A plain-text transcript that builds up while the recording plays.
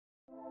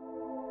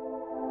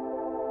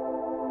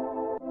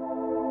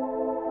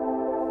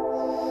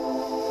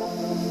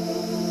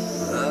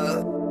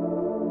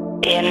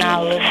You're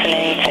now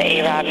listening to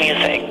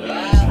AraabMuzik.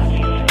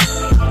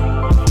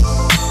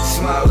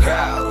 Smoke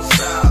house,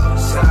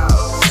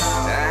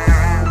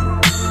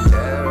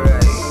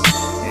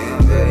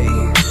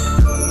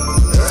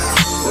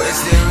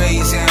 what's the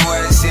reason,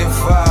 what's it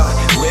for?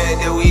 Where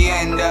do we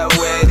end up,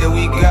 where do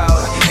we go?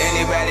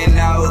 Anybody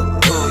know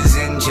who's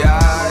in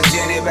charge?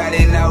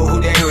 Anybody know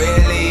who they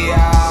really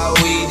are?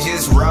 We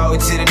just roll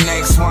to the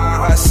next one,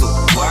 hustle.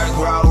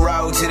 Work,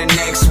 roll to the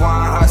next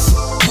one,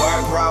 hustle.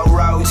 Work,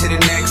 roll to the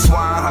next one,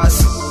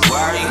 hustle.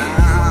 Worry,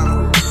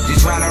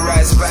 just tryna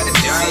rise by the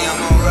journey.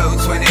 I'm on road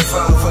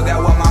 24,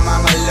 forgot what my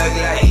mama look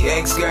like.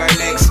 Ex-girl,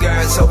 next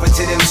girls, open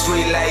to them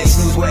street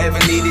lights. Snooze whatever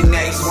needed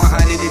next,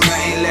 100 and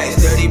nothing less.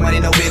 Dirty money,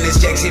 no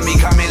business checks, hit me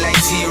coming like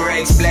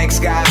T-Rex. Black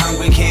sky,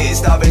 hungry kids,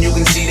 starving, you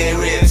can see their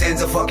ribs.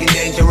 Ends are fucking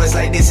dangerous,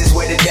 like this is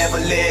where the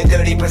devil live.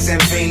 30%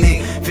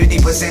 fiending,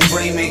 50%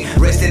 dreaming.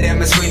 Rest of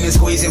them are screaming,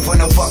 squeezing for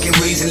no fucking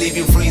reason. Leave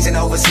you freezing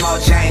over small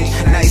change.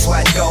 Nice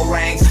watch, gold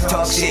rings.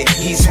 Talk shit,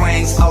 he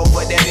swings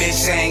over that bitch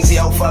sings.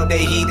 Yo, fuck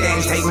they heat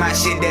things. Take my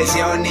shit, that's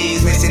your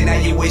knees. Missing now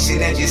you wishing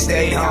that you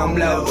stayed home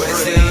low.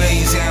 What's the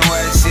reason,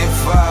 what's it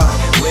for?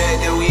 Where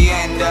do we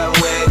end up,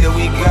 where do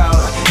we go?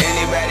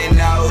 Anybody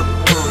know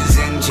who's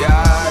in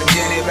charge?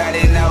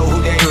 Anybody know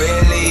who they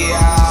really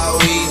are?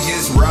 We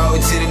just roll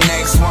to the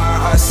next one,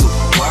 hustle.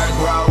 Work,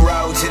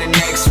 roll to the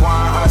next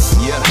one,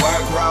 hustle.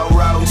 Work,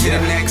 roll to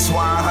the next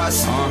one,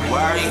 hustle.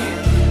 Worry,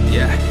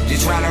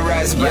 just tryna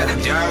rise by the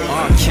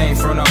dirt. Came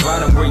from the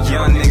bottom where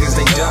young niggas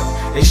they duck.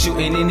 They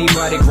shooting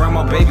anybody,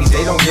 grandma babies,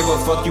 they don't give a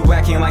fuck. You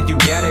acting like you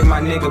got it,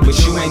 my nigga, but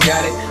you ain't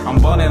got it. I'm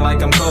ballin'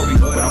 like I'm Kobe,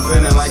 but I'm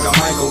feeling like I'm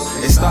Michael.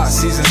 It's start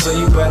season, so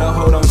you better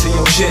hold on to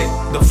your shit.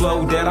 The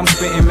flow that I'm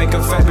spitting make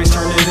a fat bitch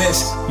turn to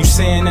this. You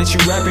saying that you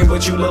rapping,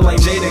 but you look like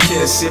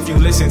Jadakiss. If you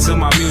listen to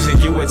my music,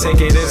 you would take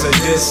it as a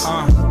diss.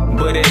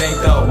 But it ain't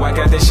though. I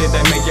got this shit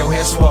that make your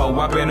head swell.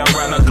 I've been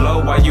around the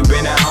globe while you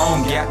been at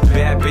home. Got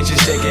bad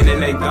bitches shaking in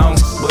they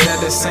thumbs, but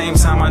at the same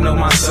time I know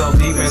myself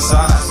deep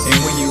inside.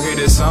 And when you hear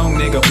this song,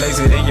 nigga, blaze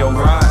it in your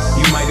ride.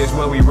 You might as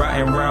well be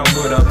riding around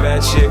with a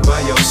bad chick by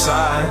your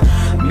side.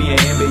 Me and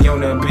Enbe on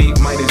the beat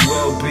might as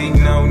well be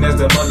known as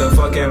the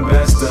motherfucking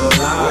best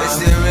alive. What's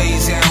the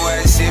reason,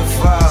 what's it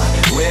for?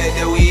 Where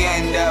do we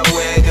end up,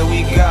 where do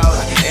we go?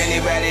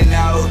 Anybody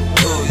know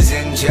who's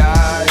in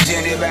charge?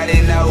 Anybody